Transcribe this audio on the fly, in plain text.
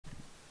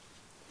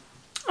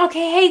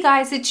Okay, hey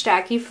guys, it's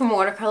Jackie from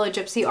Watercolor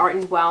Gypsy Art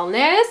and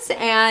Wellness,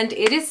 and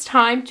it is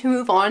time to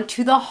move on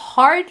to the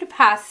hard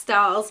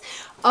pastels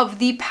of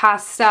the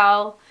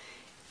Pastel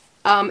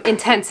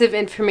intensive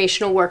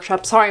informational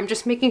workshop. Sorry, I'm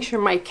just making sure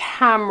my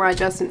camera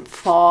doesn't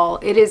fall.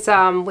 It is,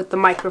 with the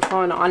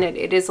microphone on it,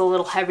 it is a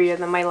little heavier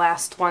than my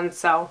last one,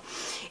 so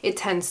it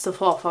tends to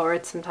fall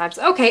forward sometimes.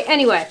 Okay,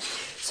 anyway.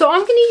 So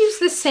I'm going to use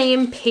the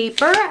same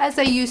paper as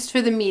I used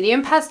for the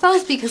medium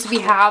pastels because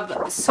we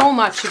have so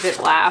much of it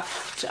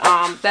left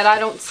that I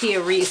don't see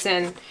a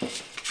reason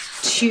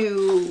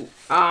to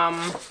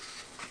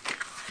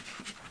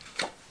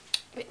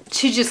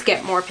just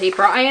get more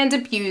paper. I end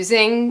up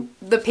using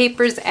the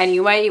papers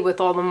anyway with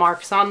all the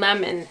marks on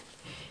them and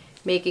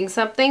making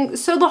something.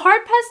 So the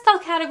hard pastel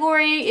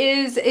category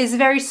is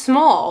very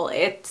small.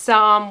 It's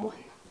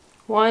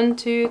 1,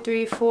 2,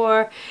 3,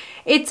 4.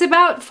 It's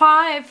about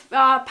 5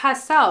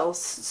 pastels.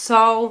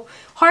 So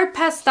hard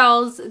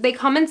pastels, they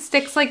come in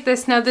sticks like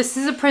this. Now this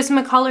is a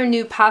Prismacolor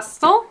New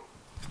Pastel.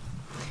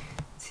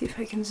 Let's see if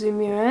I can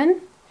zoom you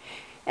in.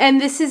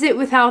 And this is it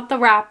without the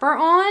wrapper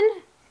on.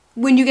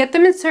 When you get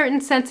them in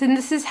certain scents, and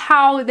this is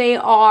how they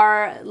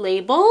are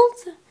labeled.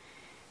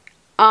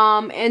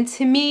 And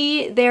to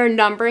me, their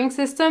numbering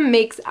system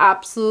makes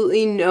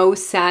absolutely no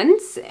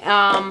sense.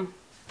 Let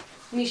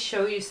me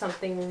show you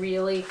something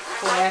really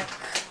quick.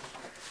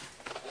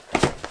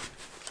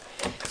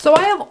 So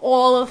I have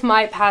all of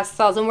my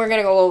pastels, and we're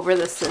going to go over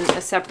this in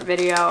a separate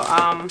video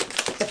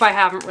if I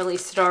haven't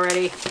released it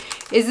already.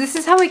 This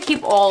is how I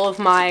keep all of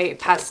my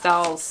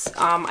pastels.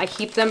 I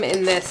keep them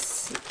in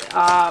this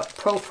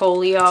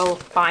Profolio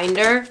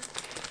binder.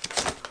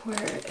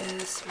 Where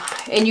is my...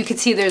 And you can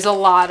see there's a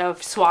lot of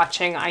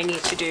swatching I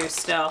need to do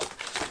still.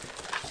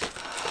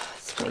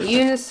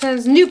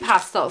 Unisons, New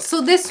Pastels. So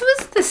this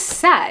was the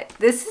set.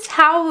 This is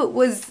how it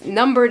was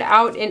numbered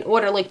out in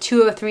order, like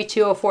 203,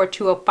 204,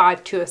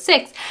 205,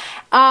 206.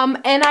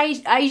 And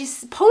I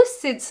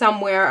posted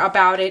somewhere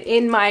about it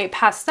in my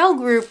pastel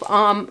group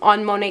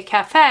on Monet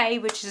Cafe,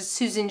 which is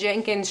Susan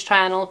Jenkins'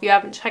 channel. If you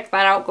haven't checked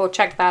that out, go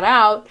check that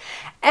out.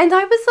 And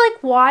I was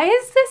like, why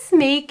does this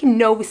make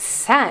no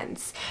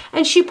sense?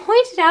 And she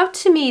pointed out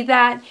to me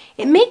that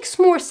it makes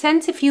more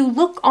sense if you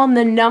look on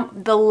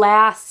the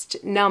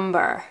last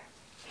number.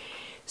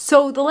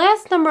 So the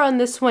last number on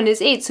this one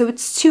is 8, so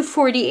it's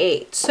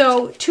 248.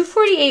 So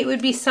 248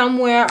 would be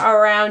somewhere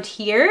around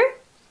here.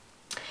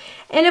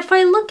 And if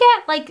I look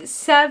at like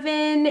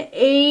 7,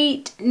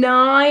 8,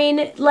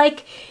 9,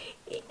 like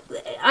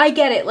I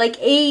get it, like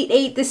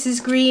 8, this is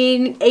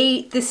green,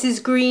 8, this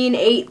is green,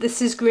 8,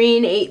 this is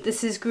green, 8,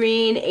 this is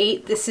green,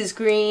 8, this is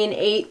green,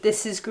 8,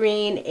 this is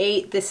green,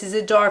 8, this is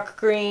a dark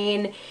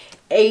green,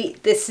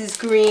 8, this is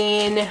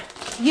green,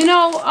 you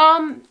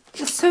know,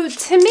 so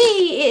to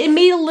me, it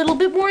made a little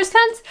bit more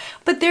sense,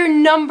 but they're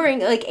numbering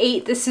like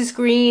 8, this is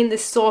green,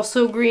 this is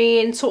also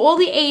green. So all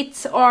the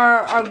 8s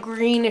are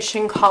greenish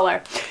in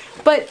color.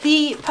 But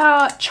the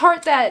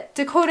chart that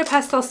Dakota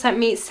Pastel sent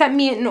me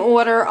in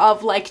order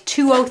of like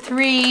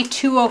 203,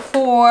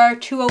 204,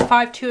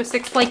 205,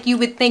 206, like you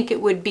would think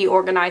it would be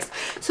organized.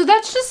 So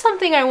that's just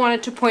something I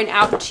wanted to point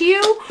out to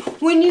you.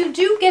 When you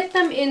do get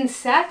them in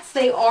sets,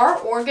 they are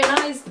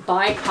organized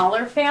by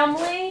color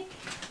family.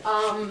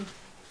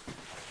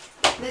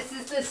 This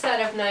is the set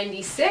of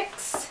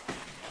 96.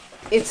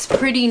 It's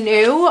pretty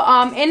new,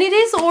 and it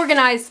is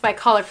organized by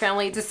color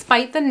family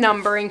despite the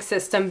numbering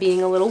system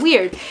being a little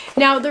weird.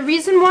 Now, the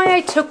reason why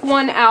I took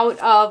one out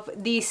of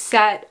the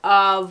set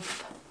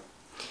of...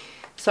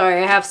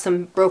 Sorry, I have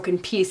some broken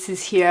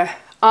pieces here.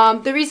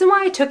 The reason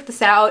why I took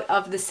this out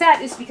of the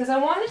set is because I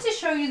wanted to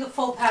show you the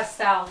full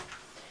pastel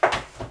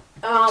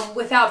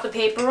without the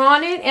paper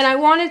on it, and I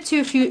wanted to,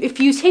 if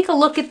you take a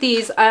look at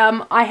these,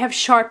 I have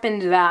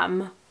sharpened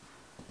them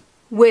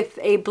with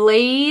a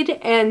blade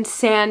and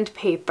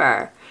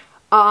sandpaper.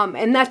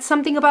 And that's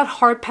something about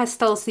hard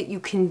pastels that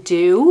you can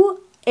do.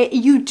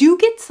 You do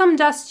get some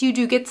dust, you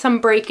do get some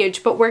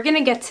breakage, but we're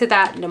gonna get to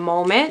that in a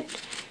moment.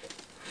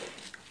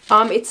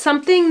 It's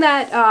something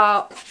that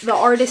the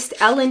artist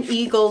Ellen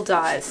Eagle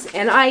does,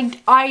 and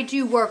I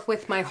do work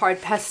with my hard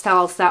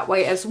pastels that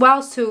way as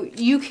well, so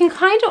you can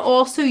kind of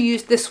also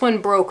use... This one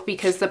broke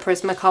because the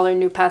Prismacolor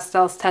New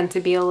Pastels tend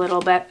to be a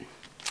little bit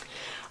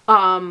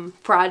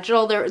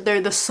fragile.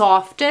 They're the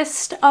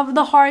softest of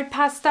the hard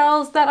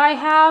pastels that I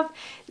have,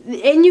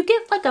 and you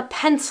get like a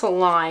pencil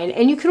line,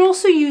 and you can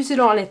also use it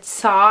on its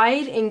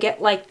side and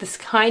get like this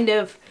kind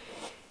of,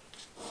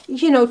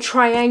 you know,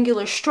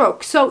 triangular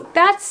stroke. So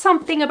that's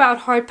something about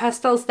hard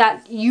pastels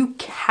that you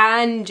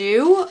can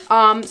do.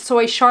 So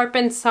I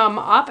sharpened some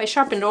up. I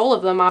sharpened all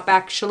of them up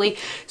actually,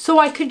 so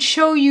I could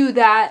show you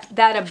that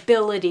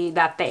ability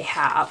that they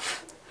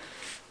have.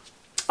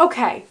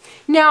 Okay,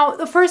 now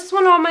the first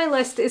one on my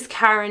list is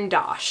Caran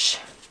d'Ache.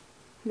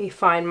 Let me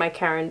find my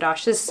Caran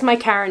d'Ache. This is my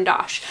Caran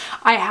d'Ache.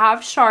 I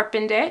have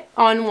sharpened it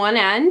on one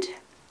end.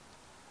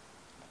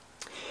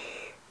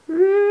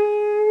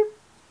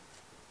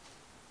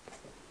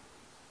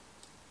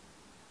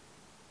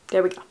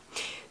 There we go.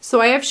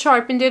 So I have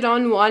sharpened it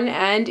on one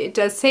end. It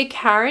does say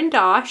Caran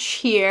d'Ache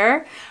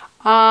here.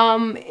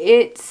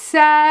 It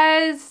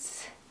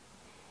says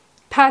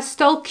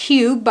Pastel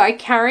Cube by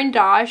Caran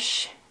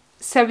d'Ache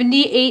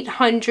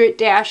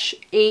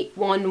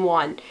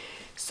 7800-811.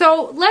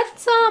 So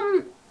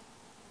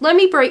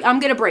I'm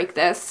gonna break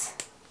this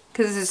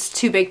because it's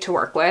too big to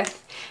work with.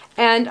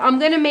 And I'm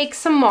gonna make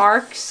some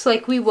marks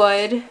like we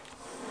would.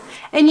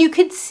 And you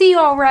could see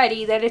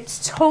already that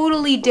it's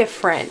totally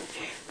different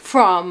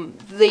from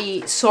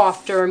the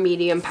softer or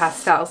medium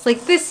pastels.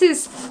 Like this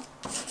is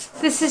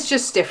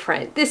just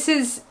different. This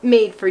is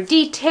made for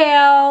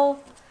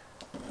detail.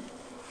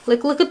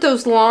 Like look at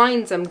those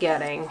lines I'm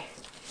getting.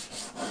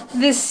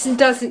 This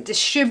doesn't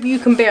distribute. You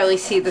can barely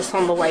see this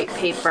on the white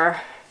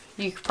paper.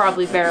 You could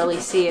probably barely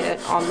see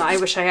it on the, I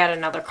wish I had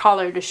another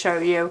color to show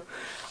you.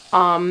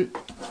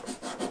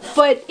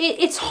 But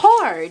it's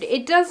hard.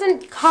 It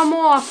doesn't come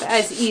off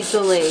as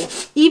easily.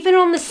 Even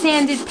on the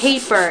sanded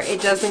paper,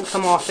 it doesn't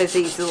come off as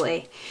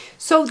easily.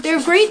 So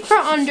they're great for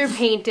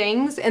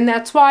underpaintings, and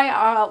that's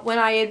why when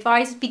I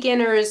advise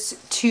beginners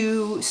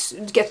to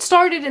get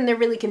started and they're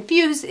really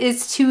confused,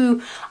 is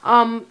to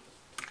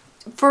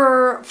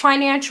for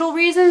financial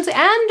reasons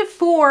and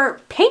for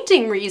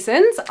painting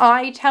reasons,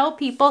 I tell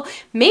people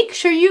make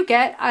sure you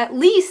get at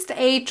least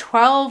a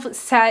 12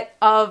 set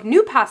of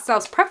new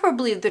pastels,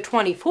 preferably the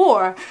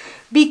 24,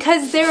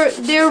 because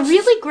they're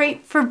really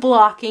great for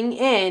blocking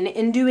in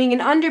and doing an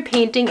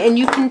underpainting. And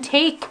you can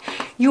take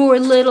your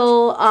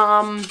little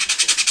oh,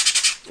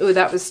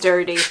 that was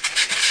dirty.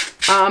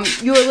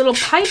 Your little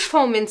pipe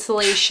foam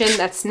insulation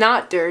that's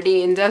not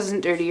dirty and doesn't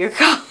dirty your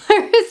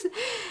colors.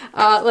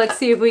 Let's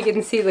see if we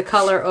can see the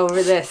color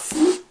over this.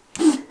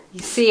 You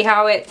see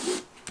how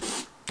it's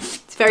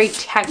very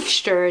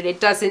textured. It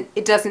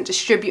doesn't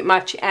distribute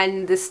much,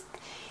 and this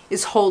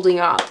is holding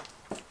up.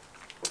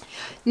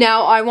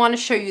 Now I want to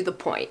show you the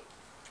point,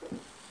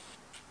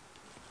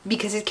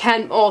 because it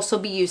can also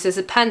be used as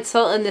a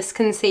pencil, and this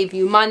can save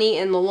you money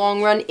in the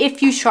long run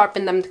if you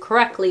sharpen them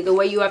correctly. The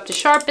way you have to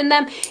sharpen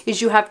them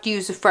is you have to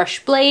use a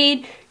fresh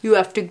blade. You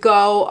have to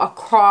go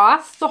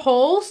across the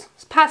holes,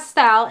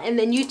 pastel, and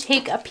then you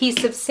take a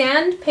piece of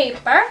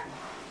sandpaper,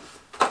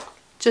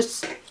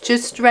 just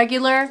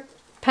regular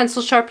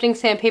pencil sharpening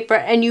sandpaper,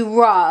 and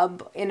you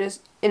rub in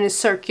a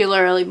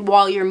circular, like,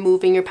 while you're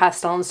moving your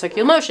pastel in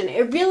circular motion.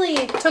 It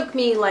took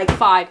me like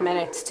 5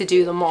 minutes to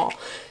do them all.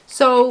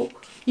 So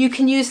you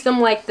can use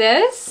them like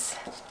this,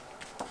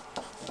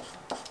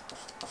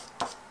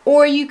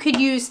 or you could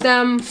use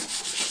them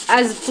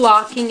as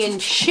blocking in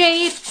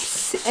shapes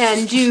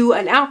and do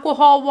an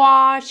alcohol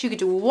wash. You could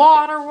do a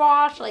water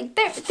wash. Like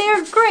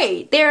they're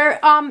great. They're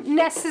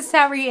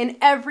necessary in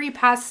every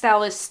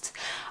pastelist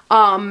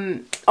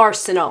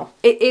arsenal.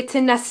 It's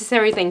a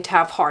necessary thing to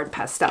have hard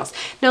pastels.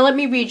 Now let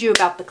me read you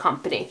about the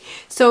company.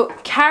 So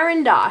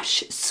Caran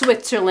d'Ache,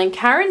 Switzerland.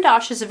 Caran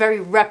d'Ache is a very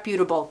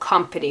reputable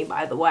company,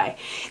 by the way.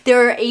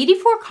 There are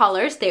 84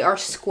 colors. They are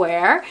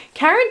square.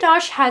 Caran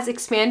d'Ache has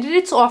expanded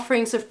its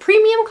offerings of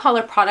premium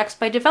color products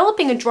by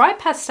developing a dry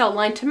pastel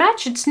line to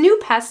match its new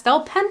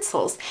pastel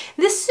pencils.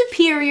 This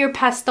superior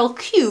pastel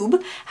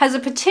cube has a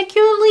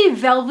particularly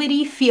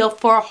velvety feel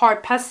for a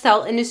hard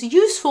pastel and is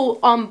useful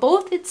on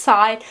both its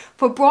side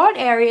for broad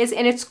areas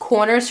and its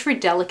corners for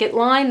delicate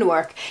line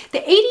work.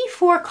 The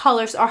 84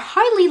 colors are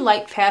highly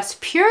light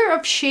fast, pure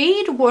of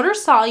shade, water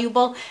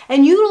soluble,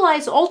 and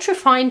utilize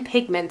ultrafine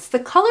pigments. The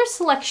color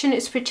selection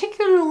is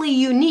particularly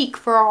unique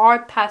for a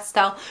hard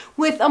pastel,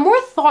 with a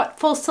more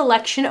thoughtful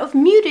selection of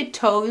muted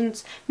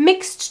tones,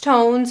 mixed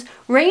tones,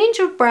 range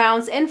of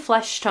browns, and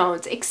flesh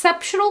tones.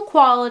 Exceptional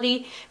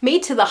quality,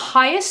 made to the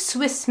highest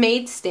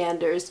Swiss-made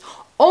standards.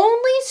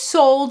 Only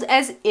sold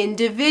as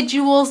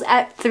individuals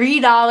at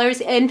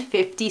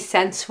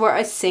 $3.50 for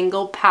a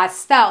single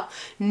pastel.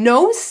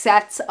 No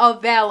sets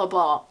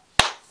available.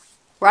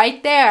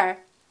 Right there.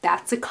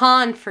 That's a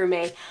con for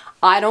me.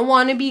 I don't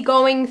want to be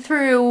going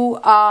through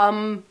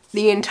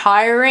the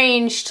entire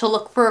range to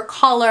look for a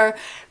color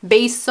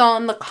based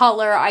on the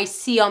color I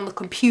see on the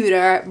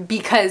computer,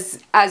 because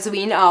as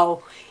we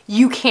know,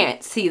 you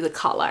can't see the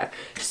color.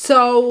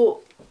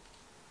 So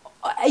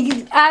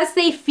as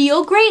they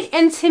feel great,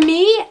 and to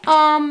me, they're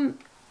not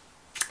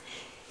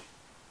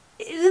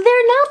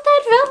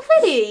that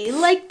velvety.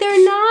 Like,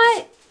 they're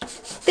not,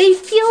 they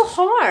feel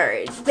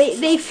hard.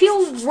 They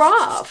feel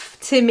rough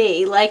to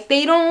me. Like,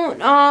 they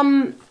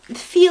don't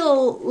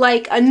feel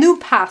like a new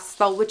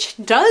pastel, which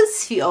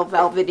does feel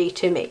velvety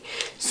to me.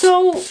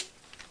 So,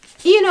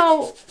 you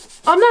know,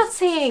 I'm not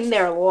saying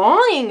they're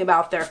lying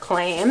about their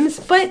claims,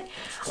 but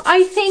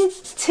I think,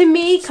 to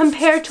me,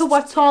 compared to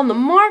what's on the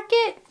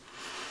market,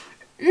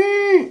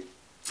 it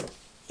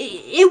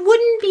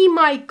wouldn't be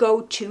my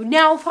go-to.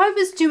 Now, if I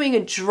was doing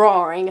a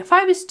drawing, if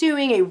I was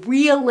doing a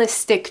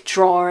realistic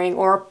drawing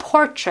or a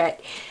portrait,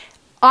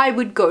 I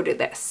would go to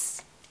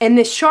this. And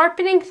this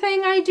sharpening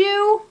thing I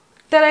do,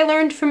 that I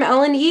learned from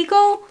Ellen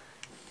Eagle,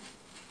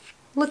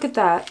 look at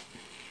that.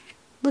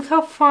 Look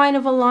how fine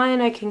of a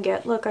line I can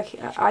get. Look,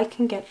 I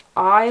can get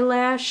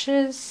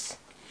eyelashes.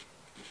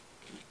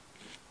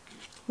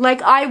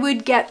 Like, I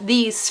would get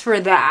these for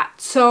that.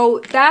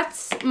 So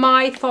that's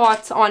my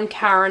thoughts on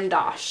Caran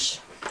d'Ache.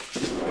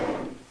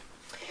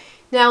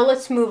 Now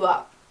let's move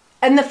up.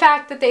 And the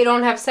fact that they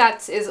don't have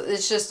sets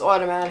is just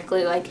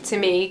automatically, like, to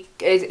me,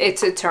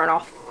 it's a turn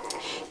off.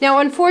 Now,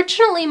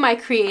 unfortunately, my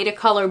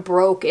Create-A-Color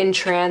broke in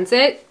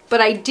transit,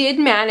 but I did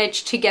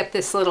manage to get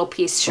this little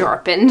piece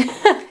sharpened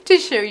to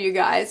show you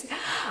guys.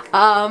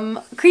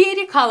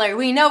 Create-A-Color,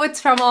 we know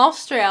it's from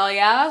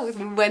Australia. We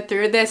went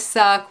through this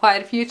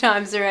quite a few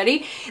times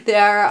already.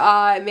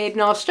 They're made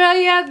in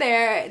Australia.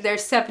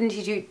 There's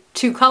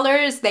 72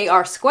 colors. They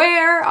are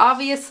square,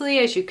 obviously,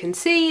 as you can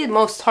see.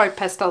 Most hard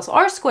pastels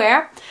are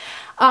square.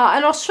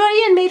 An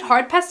Australian-made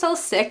hard pastel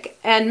stick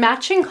and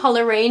matching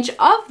color range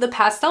of the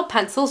pastel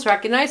pencils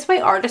recognized by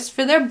artists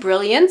for their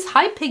brilliance,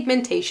 high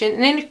pigmentation,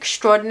 and an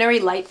extraordinary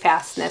light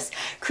fastness.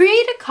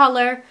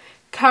 Create-A-Color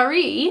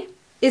Carré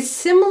is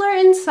similar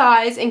in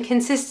size and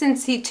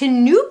consistency to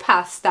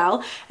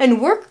NuPastel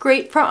and work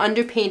great for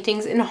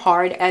underpaintings and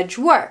hard edge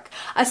work.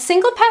 A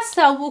single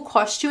pastel will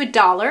cost you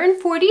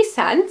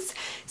 $1.40,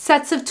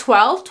 sets of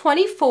 12,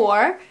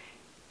 24,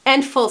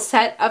 and full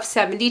set of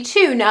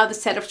 72. Now the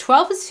set of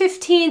 12 is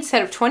 15,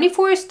 set of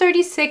 24 is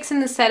 36,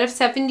 and the set of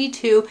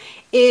 72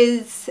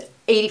 is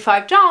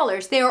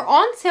 $85. They are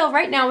on sale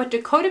right now at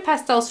Dakota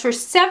Pastels for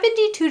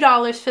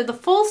 $72 for the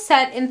full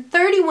set and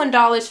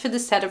 $31 for the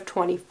set of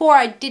 24.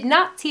 I did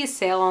not see a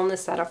sale on the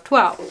set of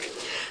 12.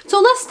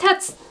 So let's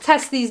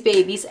test these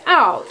babies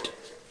out.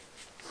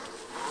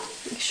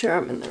 Make sure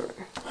I'm in the room.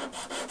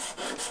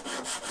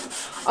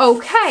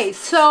 Okay,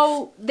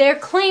 so their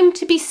claim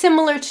to be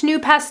similar to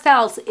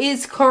NuPastels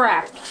is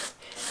correct.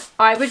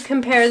 I would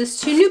compare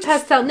this to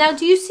NuPastel. Now,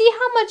 do you see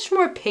how much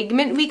more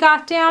pigment we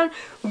got down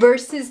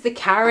versus the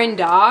Caran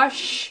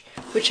d'Ache,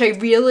 which I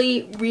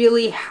really,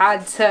 really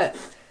had to,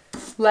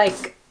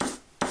 like,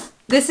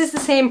 this is the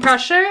same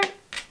pressure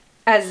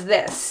as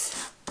this.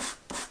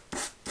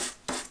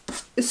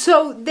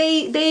 So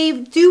they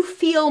do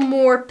feel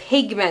more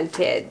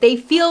pigmented. They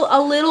feel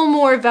a little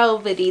more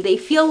velvety. They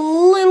feel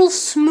a little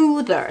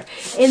smoother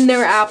in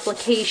their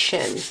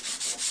application.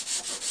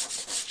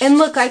 And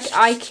look, I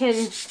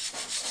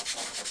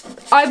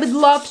would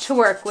love to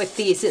work with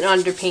these in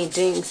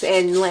underpaintings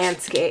and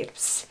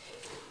landscapes.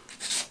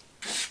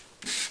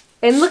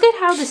 And look at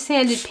how the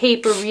sanded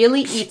paper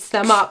really eats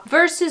them up.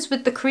 Versus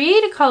with the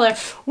Create-A-Color,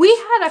 we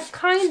had a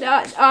kind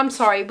of, I'm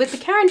sorry, with the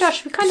Caran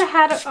d'Ache, we kind of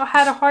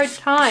had a hard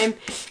time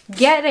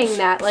getting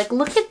that. Like,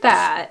 look at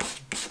that.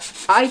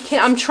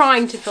 I'm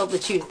trying to feel the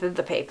tooth of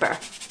the paper.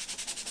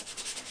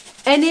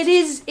 And it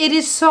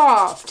is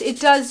soft. It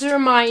does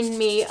remind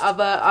me of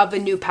a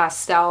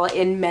NuPastel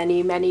in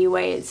many, many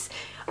ways.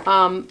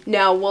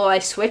 Now, will I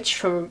switch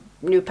from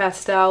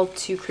NuPastel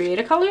to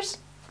Create-A-Colors?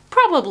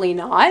 Probably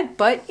not,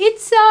 but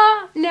it's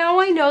now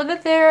I know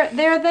that they're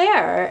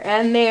there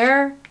and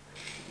they're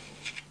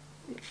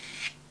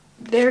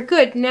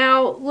good.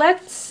 Now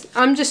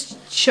I'm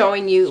just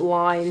showing you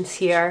lines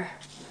here,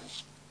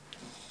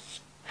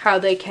 how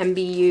they can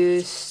be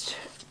used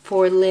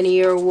for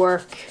linear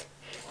work.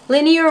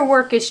 Linear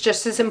work is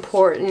just as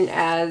important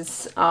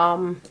as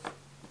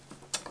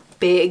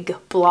big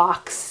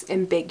blocks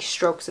and big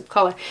strokes of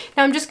color.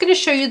 Now I'm just going to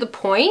show you the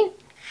point,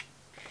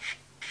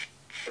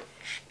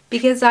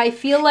 because I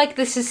feel like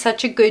this is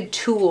such a good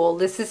tool.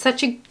 This is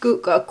such a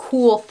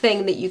cool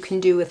thing that you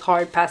can do with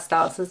hard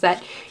pastels, is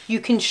that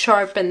you can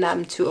sharpen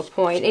them to a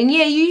point. And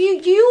yeah,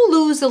 you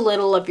lose a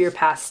little of your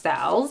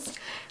pastels,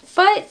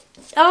 but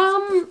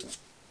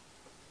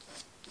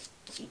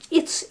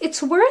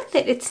it's worth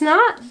it. It's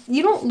not,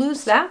 you don't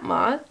lose that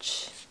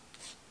much.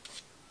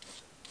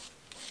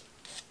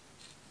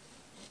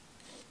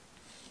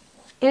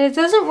 And it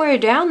doesn't wear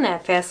down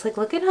that fast. Like,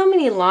 look at how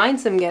many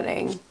lines I'm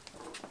getting.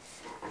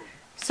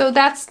 So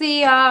that's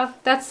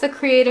the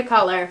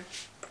Create-A-Color.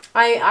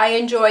 I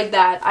enjoyed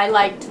that. I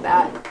liked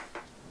that.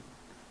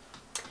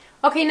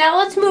 Okay, now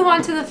let's move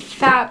on to the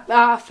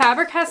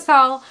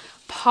Faber-Castell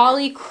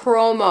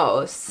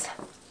Polychromos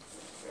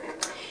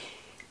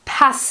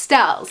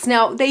Pastels.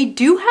 Now, they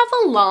do have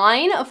a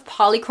line of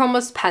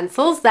Polychromos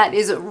pencils that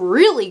is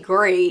really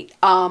great.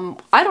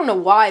 I don't know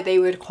why they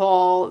would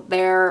call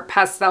their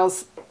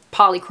pastels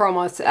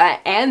Polychromos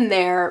and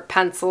their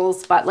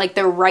pencils, but like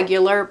their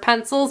regular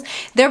pencils.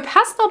 Their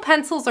pastel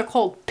pencils are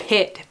called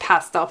Pitt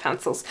pastel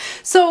pencils.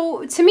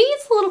 So to me,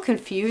 it's a little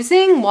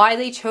confusing why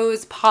they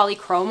chose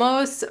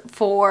Polychromos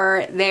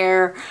for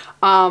their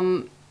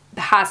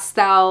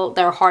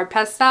their hard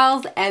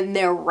pastels and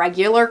their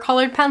regular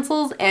colored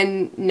pencils,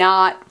 and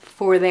not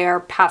for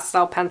their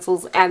pastel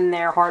pencils and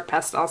their hard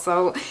pastel.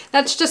 So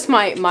that's just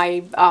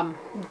my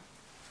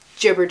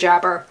jibber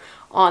jabber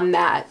on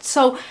that.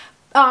 So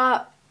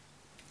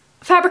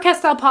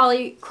Faber-Castell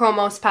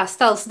Polychromos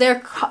Pastels,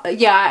 they're,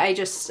 yeah, I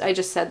just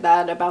said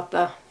that about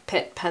the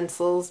Pitt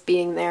pencils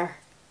being their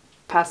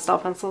pastel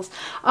pencils.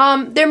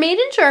 They're made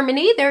in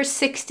Germany. There's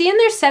 60 in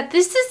their set.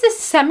 This is the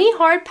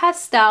semi-hard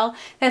pastel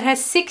that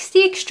has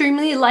 60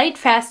 extremely light,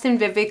 fast, and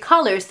vivid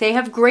colors. They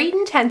have great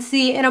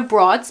intensity and a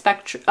broad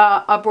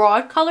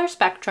color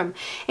spectrum,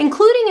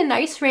 including a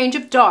nice range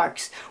of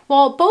darks.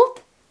 While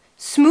both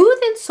smooth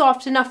and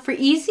soft enough for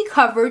easy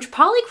coverage,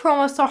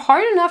 polychromos are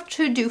hard enough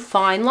to do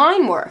fine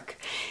line work.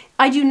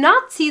 I do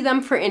not see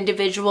them for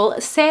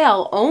individual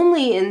sale,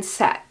 only in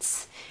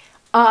sets.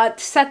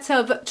 Sets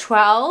of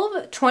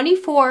 12,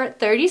 24,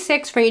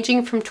 36,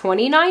 ranging from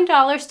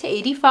 $29 to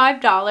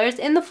 $85,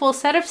 and the full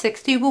set of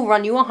 60 will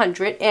run you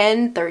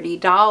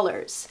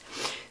 $130.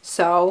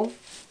 So,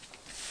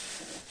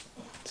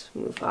 let's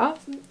move up.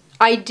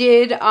 I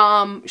did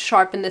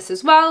sharpen this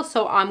as well,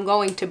 so I'm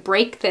going to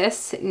break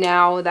this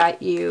now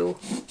that you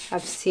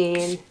have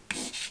seen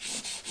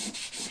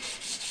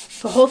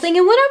the whole thing.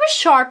 And when I was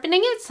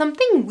sharpening it,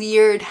 something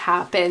weird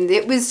happened.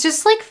 It was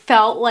just like,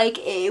 felt like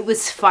it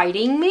was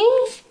fighting me.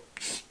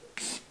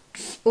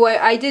 Well,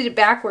 I did it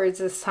backwards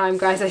this time,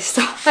 guys. I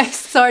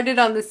started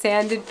on the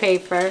sanded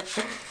paper.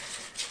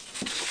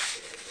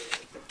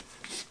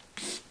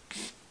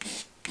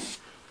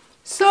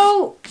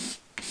 So,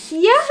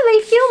 yeah,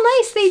 they feel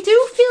nice. They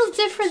do feel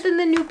different than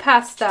the new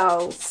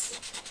pastels.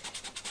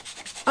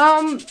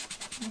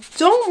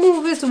 Don't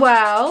move as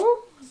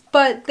well,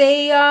 but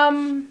they,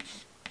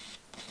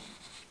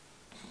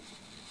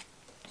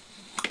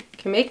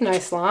 can make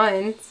nice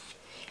lines.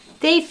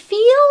 They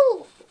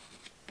feel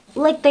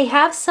like they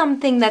have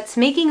something that's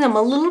making them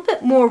a little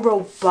bit more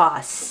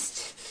robust.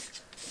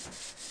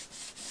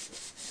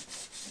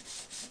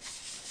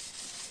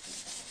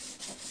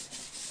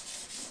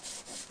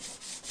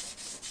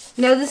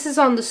 Now this is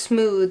on the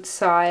smooth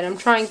side. I'm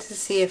trying to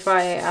see if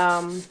I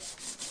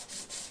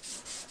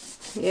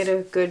get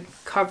a good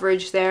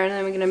coverage there, and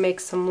then we're going to make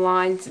some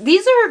lines.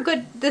 These are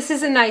good. This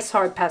is a nice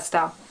hard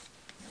pastel.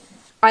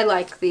 I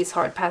like these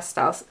hard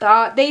pastels.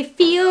 They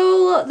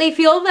feel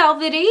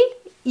velvety,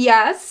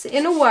 yes,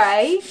 in a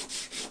way.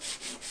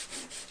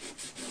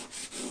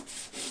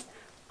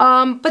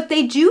 But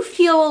they do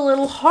feel a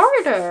little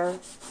harder.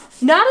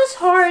 Not as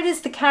hard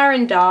as the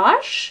Caran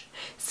d'Ache.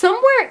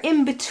 Somewhere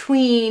in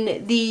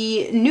between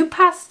the new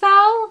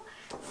pastel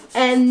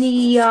and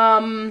the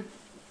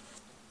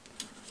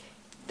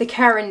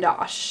Caran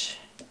d'Ache.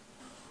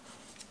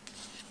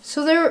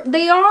 So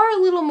they are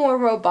a little more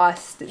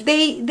robust.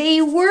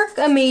 They work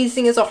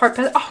amazing as a hard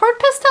pastel. A hard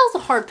pastel is a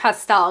hard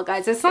pastel,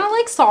 guys. It's not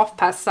like soft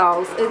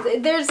pastels.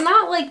 There's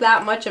not like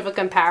that much of a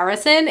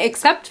comparison,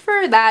 except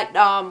for that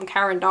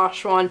Caran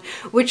d'Ache one,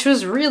 which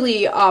was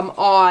really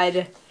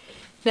odd.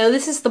 Now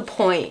this is the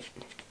point.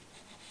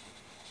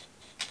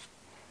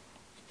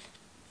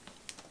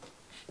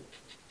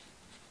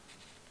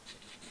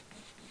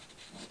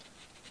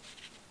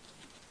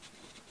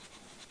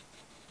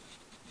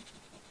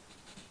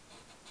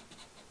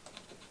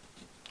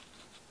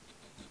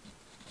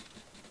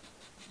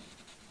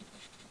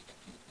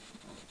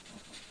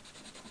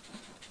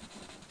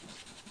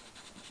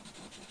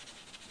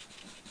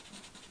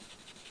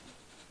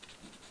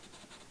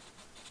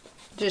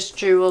 Just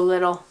drew a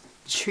little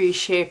tree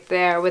shape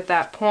there with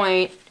that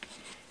point.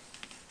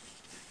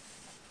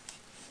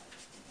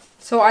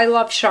 So I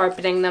love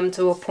sharpening them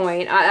to a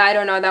point. I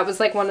don't know, that was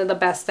like one of the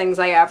best things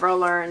I ever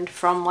learned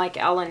from like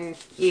Ellen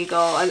Eagle.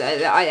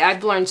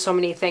 I've learned so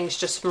many things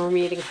just from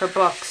reading her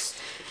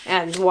books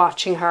and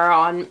watching her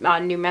on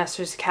New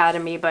Masters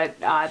Academy, but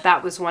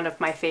that was one of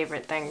my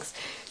favorite things.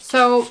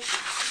 So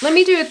let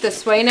me do it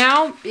this way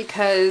now,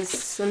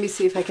 because let me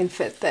see if I can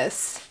fit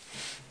this.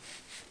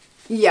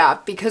 Yeah,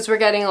 because we're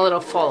getting a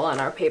little full on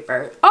our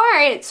paper.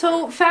 Alright,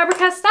 so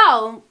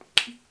Faber-Castell.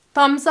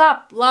 Thumbs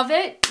up. Love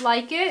it.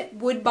 Like it.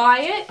 Would buy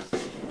it.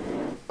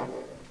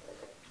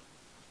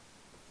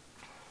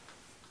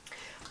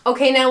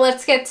 Okay, now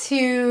let's get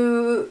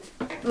to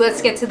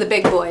the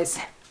big boys.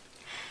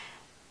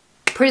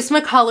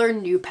 Prismacolor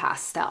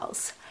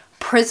NuPastels.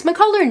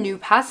 Prismacolor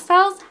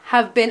NuPastels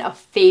have been a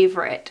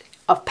favorite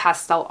of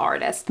pastel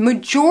artists.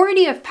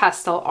 Majority of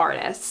pastel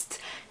artists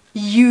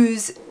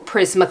use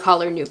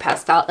Prismacolor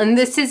NuPastel, and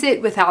this is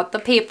it without the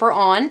paper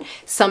on.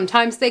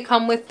 Sometimes they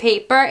come with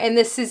paper, and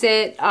this is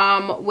it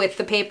with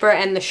the paper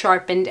and the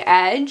sharpened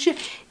edge.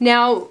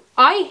 Now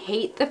I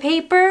hate the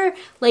paper.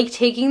 Like,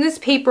 taking this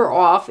paper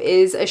off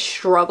is a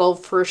struggle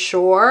for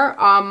sure.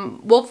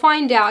 We'll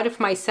find out if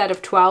my set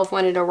of 12,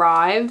 when it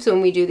arrives, when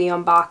we do the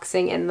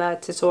unboxing in the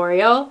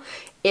tutorial,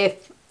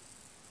 if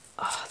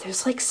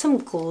there's like some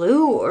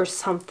glue or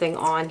something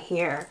on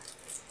here.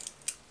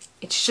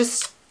 It's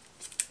just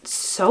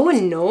so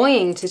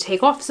annoying to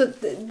take off. So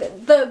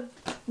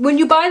when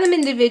you buy them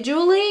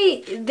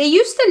individually, they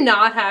used to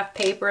not have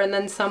paper, and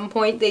then some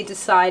point they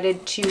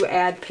decided to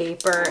add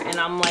paper, and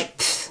I'm like,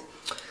 pfft,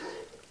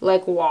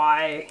 like,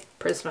 why,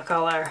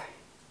 Prismacolor?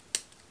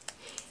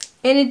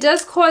 And it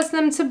does cause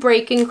them to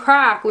break and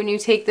crack when you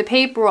take the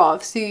paper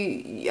off. So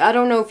I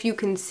don't know if you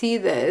can see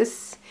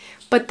this,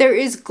 but there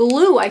is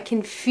glue. I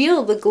can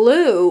feel the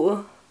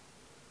glue.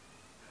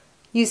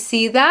 You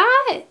see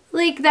that?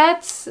 Like,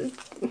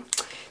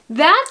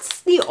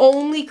 That's the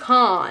only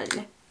con.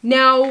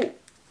 Now,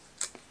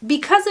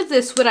 because of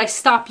this, would I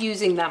stop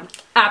using them?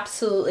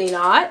 Absolutely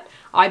not.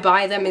 I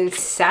buy them in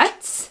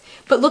sets.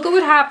 But look at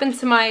what happened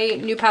to my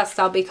new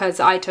pastel because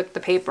I took the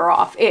paper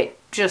off. It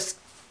just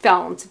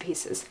fell into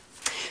pieces.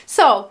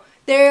 So,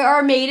 they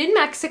are made in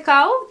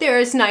Mexico.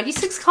 There's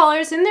 96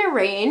 colors in their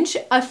range.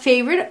 A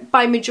favorite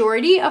by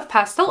majority of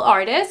pastel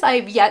artists. I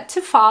have yet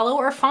to follow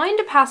or find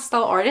a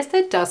pastel artist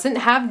that doesn't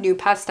have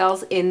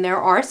NuPastels in their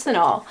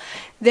arsenal.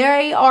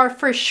 They are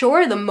for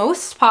sure the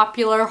most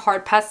popular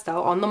hard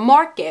pastel on the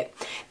market.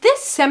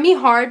 This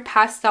semi-hard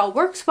pastel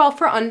works well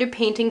for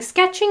underpainting,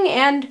 sketching,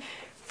 and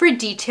for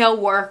detail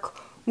work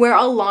where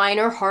a line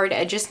or hard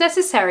edge is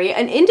necessary.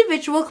 An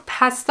individual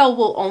pastel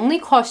will only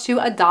cost you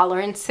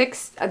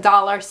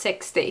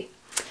 $1.60.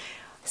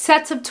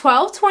 Sets of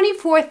 12,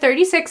 24,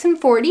 36, and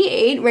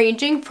 48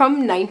 ranging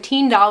from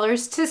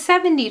 $19 to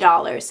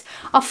 $70.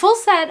 A full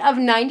set of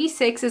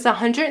 96 is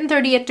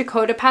 130 at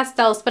Dakota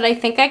Pastels, but I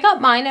think I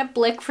got mine at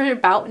Blick for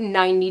about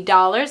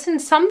 $90,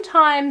 and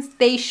sometimes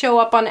they show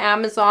up on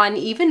Amazon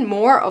even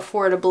more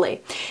affordably.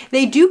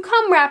 They do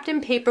come wrapped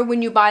in paper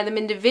when you buy them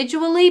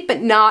individually,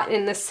 but not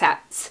in the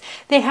sets.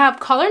 They have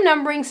color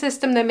numbering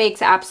system that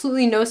makes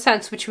absolutely no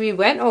sense, which we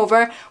went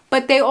over,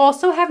 but they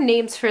also have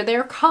names for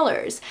their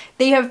colors.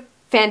 They have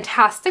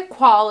fantastic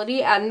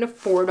quality at an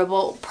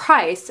affordable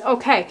price.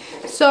 Okay,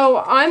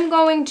 so I'm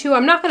not going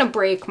to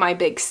break my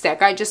big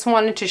stick. I just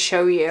wanted to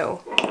show you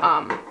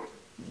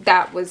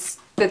that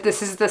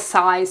this is the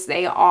size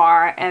they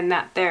are and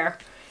that they're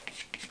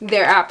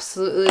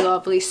absolutely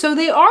lovely. So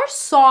they are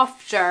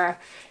softer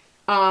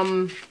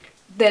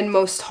than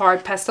most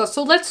hard pastels.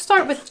 So let's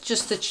start with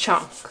just a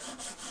chunk.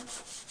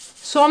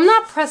 So I'm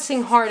not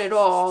pressing hard at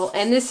all,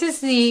 and this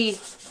is the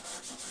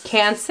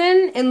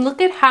Canson, and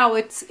look at how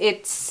it's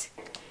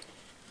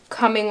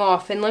coming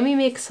off. And let me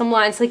make some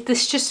lines. Like,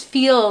 this just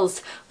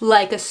feels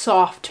like a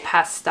soft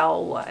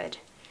pastel would,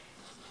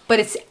 but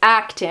it's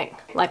acting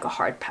like a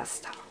hard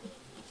pastel.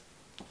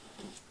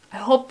 I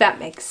hope that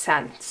makes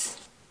sense.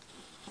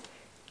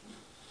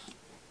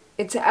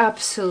 It's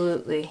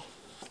absolutely,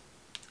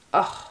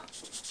 oh,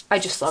 I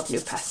just love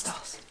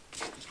NuPastels.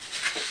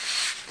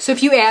 So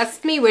if you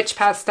asked me which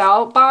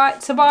pastel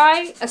to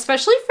buy,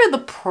 especially for the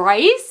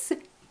price,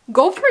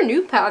 go for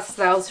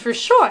NuPastels for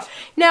sure.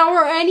 Now,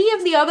 are any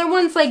of the other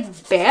ones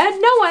like bad?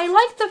 No, I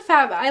like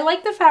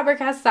the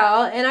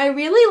Faber-Castell, and I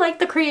really like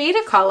the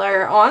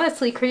Create-A-Color.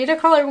 Honestly,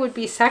 Create-A-Color would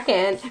be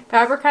second,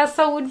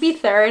 Faber-Castell would be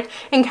third,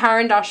 and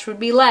Caran d'Ache would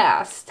be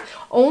last.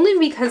 Only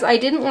because I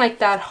didn't like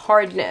that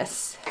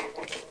hardness.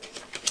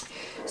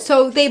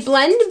 So they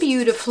blend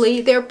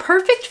beautifully. They're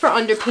perfect for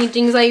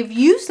underpaintings. I've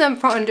used them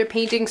for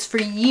underpaintings for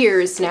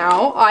years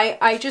now.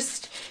 I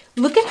just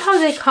look at how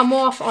they come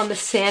off on the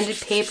sanded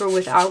paper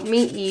without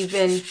me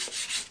even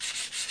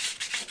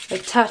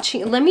like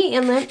touching.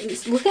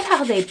 Look at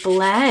how they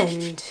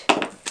blend.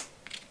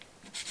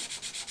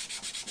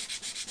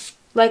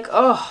 Like,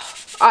 oh,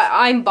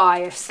 I'm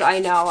biased. I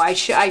know I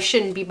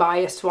shouldn't be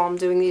biased while I'm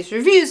doing these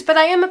reviews, but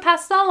I am a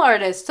pastel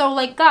artist. So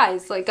like,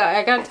 guys, like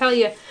I gotta tell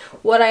you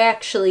what I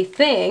actually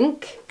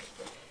think.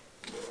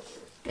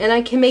 And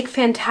I can make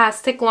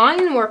fantastic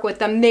line work with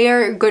them.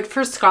 They're good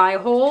for sky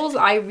holes.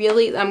 I'm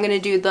gonna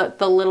do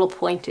the little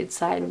pointed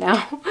side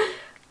now.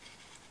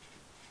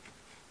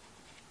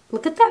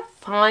 Look at that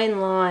fine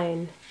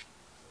line.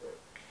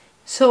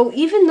 So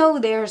even though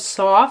they're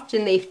soft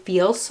and they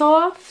feel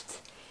soft,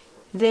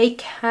 they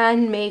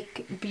can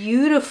make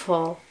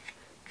beautiful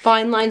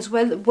fine lines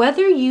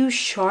whether you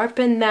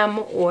sharpen them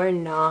or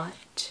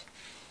not.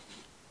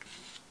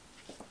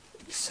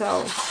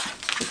 So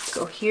let's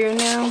go here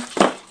now.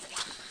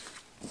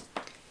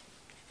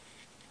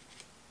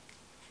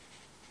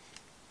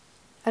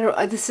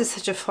 This is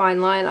such a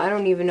fine line, I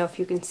don't even know if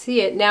you can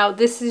see it. Now,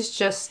 this is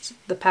just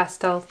the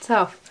pastel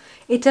itself.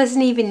 It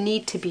doesn't even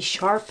need to be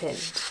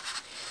sharpened.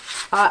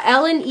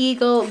 Ellen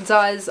Eagle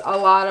does a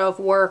lot of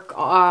work,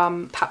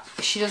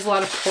 she does a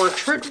lot of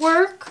portrait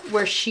work,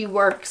 where she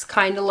works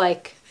kind of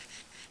like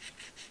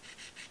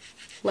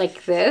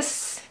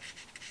this.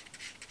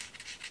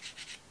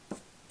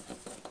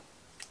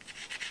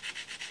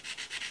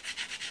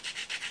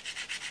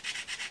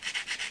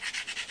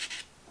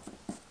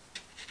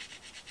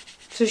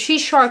 So she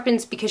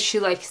sharpens because she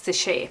likes the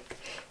shape.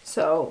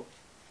 So,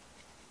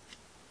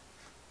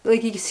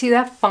 like, you can see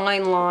that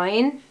fine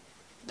line?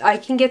 I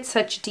can get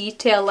such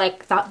detail,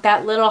 like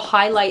that little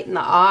highlight in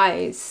the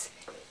eyes.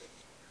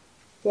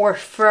 Or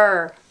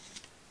fur.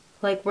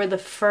 Like where the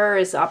fur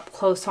is up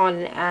close on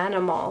an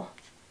animal.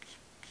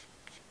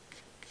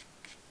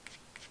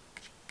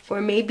 Or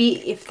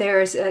maybe if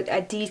there's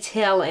a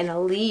detail in a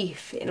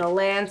leaf, in a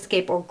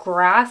landscape, or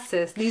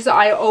grasses.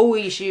 I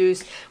always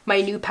use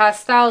my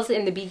NuPastels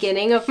in the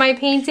beginning of my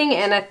painting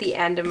and at the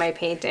end of my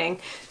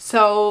painting.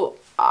 So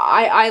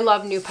I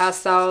love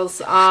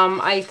NuPastels.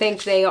 I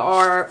think they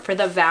are, for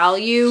the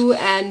value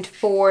and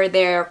for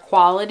their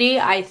quality,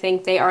 I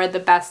think they are the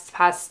best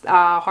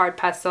hard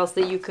pastels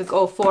that you could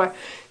go for.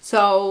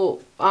 So,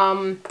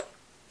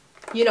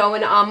 you know,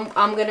 and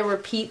I'm going to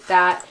repeat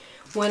that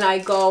when I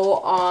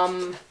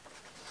go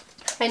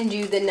and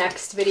do the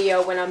next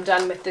video when I'm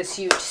done with this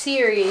huge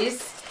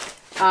series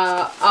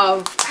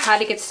of how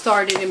to get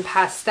started in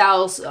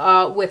pastels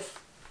with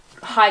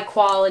high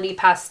quality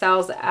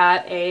pastels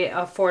at a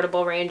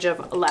affordable range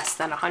of less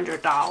than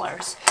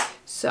 $100.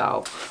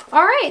 So,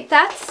 all right,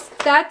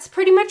 that's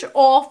pretty much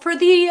all for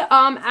the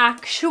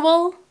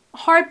actual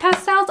hard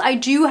pastels. I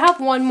do have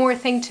one more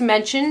thing to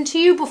mention to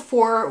you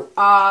before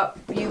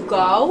you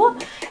go,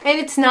 and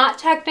it's not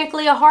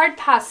technically a hard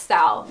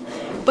pastel,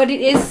 but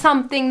it is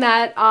something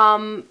that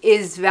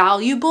is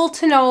valuable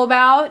to know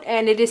about,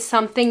 and it is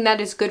something that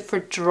is good for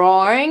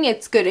drawing.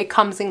 It's good. It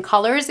comes in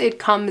colors. It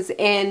comes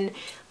in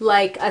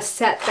like a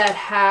set that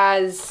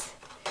has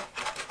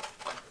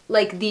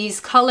like these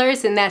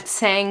colors and that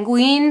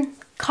sanguine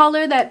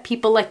color that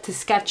people like to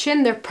sketch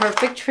in. They're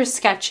perfect for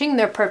sketching,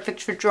 they're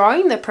perfect for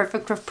drawing, they're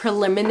perfect for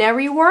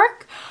preliminary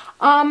work.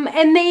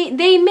 And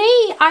they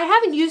may, I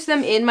haven't used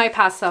them in my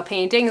pastel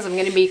paintings, I'm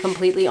going to be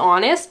completely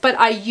honest, but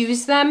I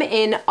use them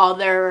in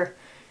other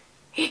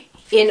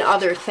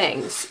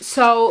things.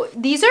 So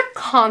these are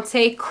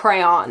Canson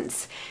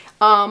crayons.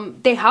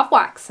 They have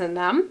wax in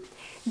them.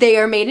 They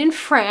are made in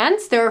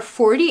France. There are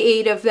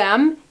 48 of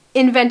them.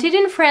 Invented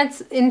in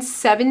France in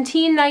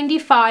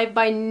 1795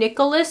 by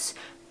Nicolas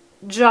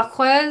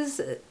Jacques.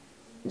 I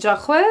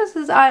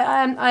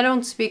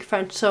don't speak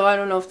French, so I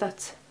don't know if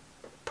that's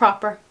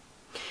proper.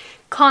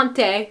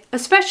 Canson,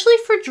 especially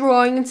for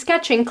drawing and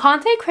sketching,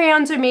 Canson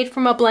crayons are made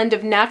from a blend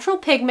of natural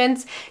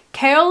pigments,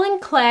 kaolin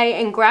clay,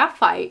 and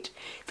graphite.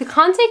 The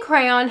Canson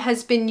crayon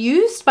has been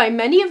used by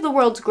many of the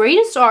world's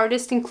greatest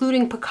artists,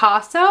 including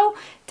Picasso,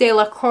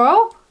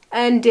 Delacroix,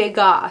 and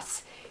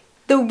Degas.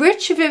 The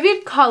rich,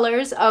 vivid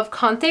colors of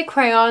Canson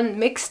crayon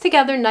mixed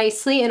together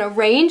nicely and a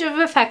range of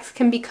effects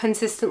can be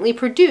consistently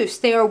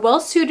produced. They are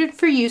well suited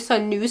for use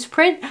on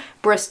newsprint,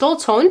 Bristol,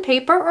 toned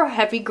paper, or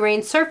heavy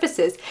grain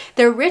surfaces.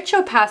 Their rich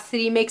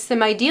opacity makes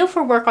them ideal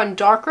for work on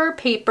darker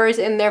papers,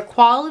 and their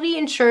quality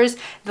ensures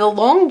the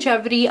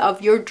longevity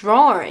of your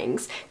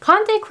drawings.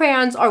 Canson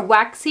crayons are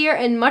waxier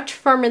and much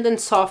firmer than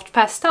soft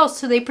pastels,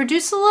 so they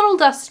produce a little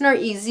dust and are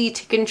easy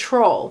to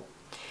control.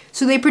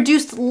 Sharpen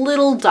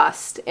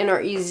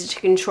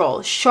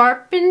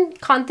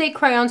Canson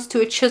crayons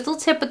to a chisel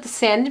tip with a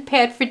sanded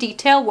pad for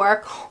detail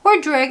work, or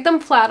drag them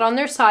flat on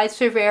their sides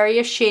for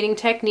various shading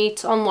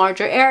techniques on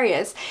larger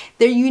areas.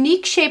 Their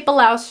unique shape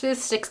allows for the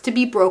sticks to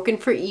be broken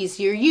for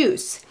easier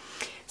use.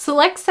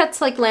 Select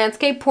sets like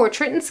landscape,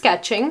 portrait, and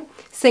sketching.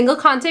 Single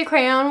Canson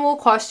crayon will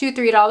cost you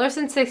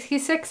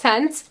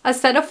 $3.66. A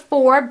set of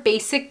 4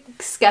 basic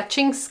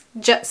sketching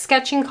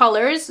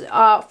colors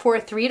for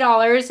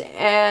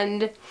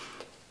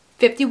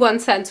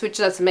 $3.51, which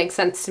doesn't make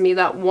sense to me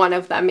that one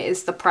of them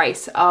is the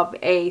price of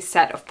a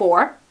set of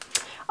 4.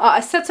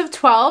 Sets of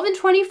 12 and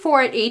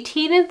 24 at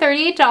 $18 and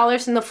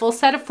 $38, and the full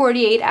set of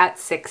 48 at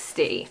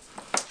 $60.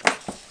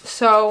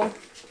 So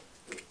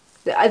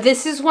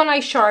this is one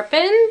I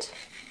sharpened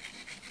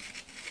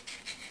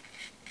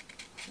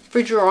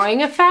for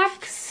drawing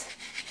effects,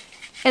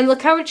 and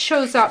look how it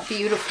shows up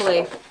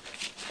beautifully.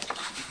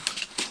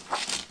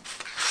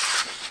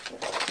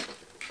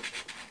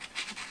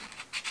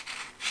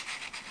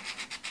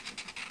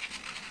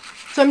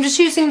 So I'm just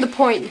using the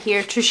point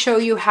here to show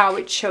you how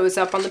it shows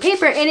up on the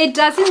paper, and it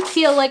doesn't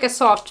feel like a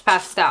soft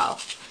pastel,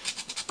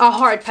 a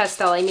hard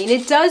pastel I mean.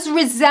 It does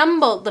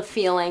resemble the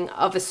feeling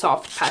of a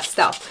soft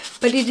pastel,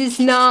 but it is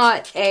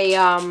not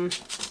a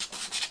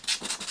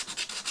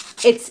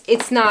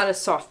it's not a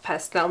soft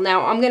pastel.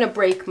 Now I'm gonna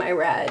break my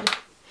red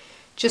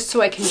just so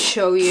I can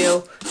show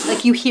you.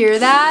 Like, you hear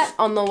that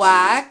on the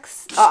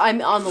wax, on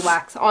the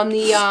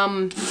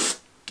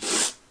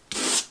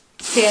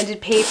sanded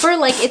paper.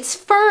 Like, it's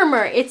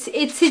firmer. It's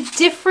a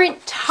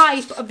different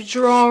type of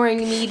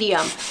drawing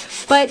medium,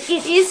 but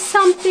it is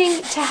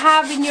something to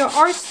have in your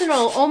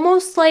arsenal.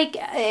 Almost like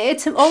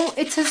it's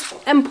as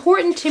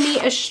important to me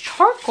as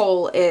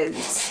charcoal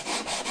is.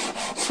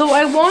 So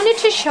I wanted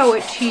to show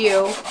it to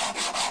you.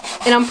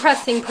 And I'm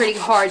pressing pretty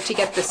hard to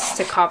get this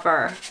to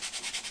cover.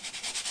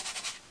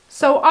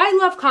 So I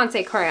love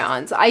Canson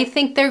crayons. I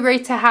think they're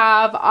great to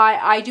have.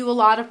 I do a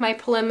lot of my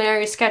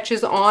preliminary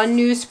sketches on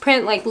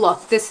newsprint. Like,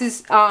 look, this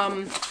is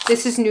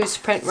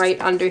newsprint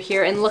right under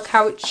here, and look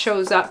how it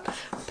shows up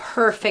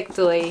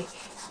perfectly.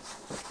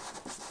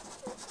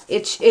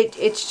 It's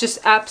just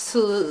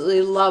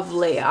absolutely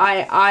lovely.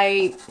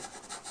 I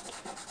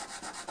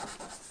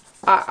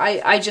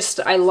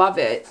love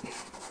it.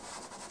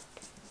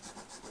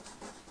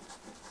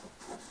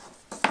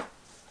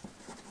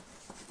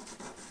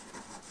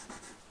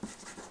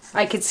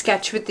 I could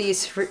sketch with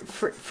these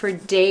for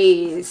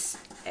days,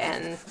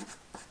 and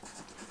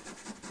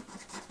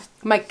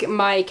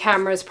my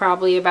camera is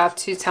probably about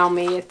to tell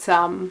me it's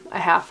a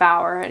half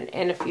hour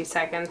in a few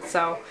seconds.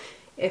 So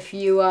if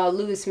you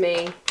lose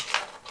me,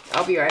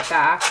 I'll be right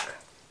back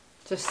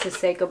just to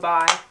say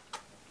goodbye,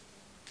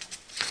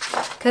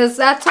 because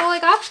that's all I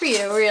got for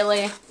you,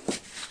 really.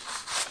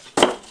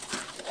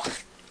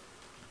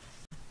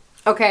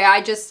 Okay,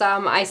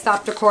 I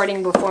stopped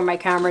recording before my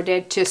camera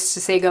did, just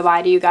to say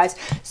goodbye to you guys.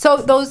 So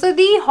those are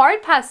the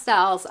hard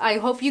pastels. I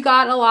hope you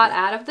got a lot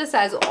out of this,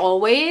 as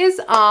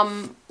always.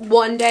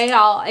 One day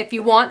if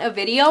you want a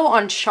video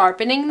on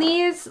sharpening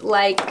these,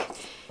 like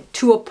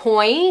to a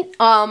point,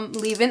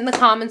 leave it in the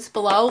comments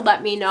below.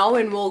 Let me know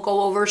and we'll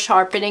go over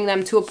sharpening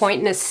them to a point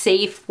in a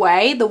safe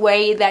way. The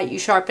way that you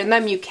sharpen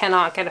them, you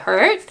cannot get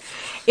hurt.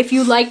 If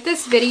you like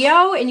this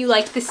video and you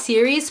like this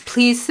series,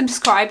 please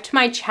subscribe to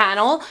my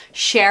channel,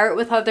 share it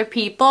with other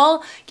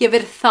people, give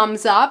it a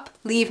thumbs up,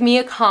 leave me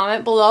a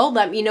comment below,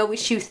 let me know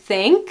what you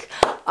think.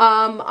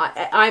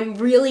 I'm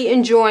really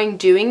enjoying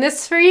doing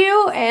this for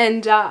you,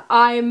 and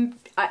I'm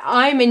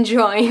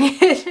enjoying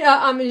it.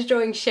 I'm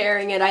enjoying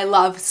sharing it. I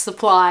love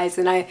supplies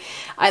and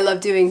I love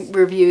doing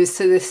reviews,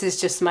 so this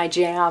is just my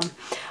jam.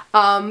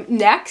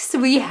 Next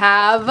we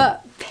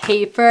have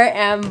paper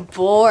and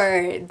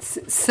boards.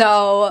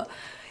 So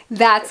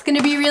that's going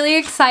to be really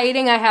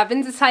exciting. I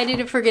haven't decided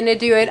if we're going to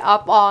do it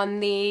up on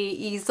the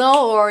easel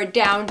or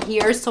down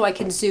here so I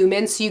can zoom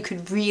in so you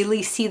could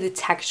really see the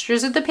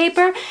textures of the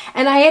paper.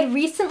 And I had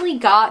recently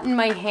gotten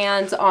my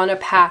hands on a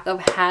pack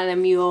of Hannah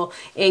Mule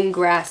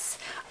Ingress.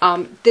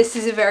 This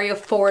is a very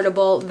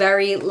affordable,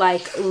 very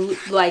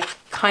like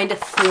kind of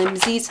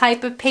flimsy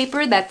type of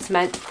paper that's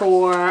meant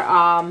for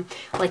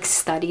like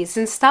studies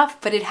and stuff,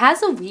 but it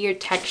has a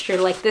weird texture.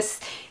 Like this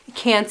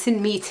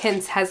Canson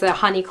Mi-Teintes has a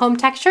honeycomb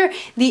texture.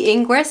 The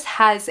Ingress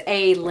has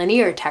a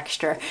linear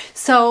texture.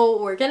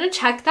 So we're gonna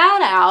check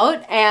that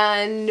out,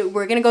 and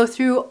we're gonna go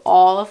through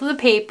all of the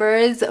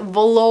papers: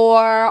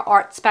 Velour,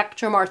 Art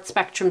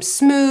Spectrum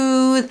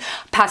Smooth,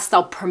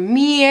 Pastel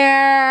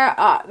Premier,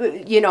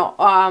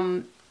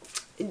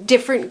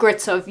 different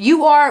grits of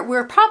Uart.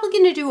 We're probably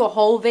going to do a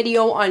whole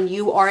video on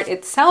Uart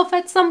itself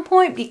at some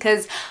point,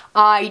 because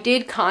I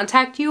did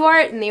contact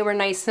Uart and they were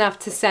nice enough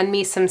to send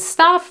me some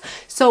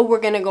stuff. So we're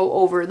going to go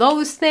over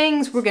those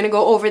things. We're going to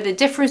go over the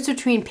difference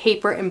between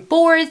paper and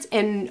boards,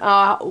 and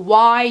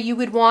why you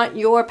would want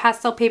your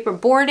pastel paper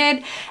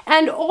boarded,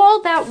 and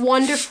all that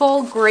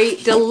wonderful,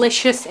 great,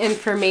 delicious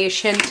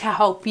information to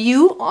help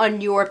you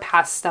on your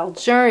pastel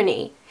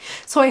journey.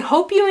 So I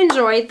hope you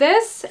enjoyed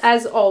this,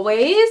 as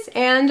always,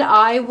 and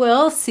I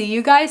will see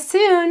you guys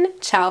soon.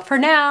 Ciao for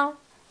now.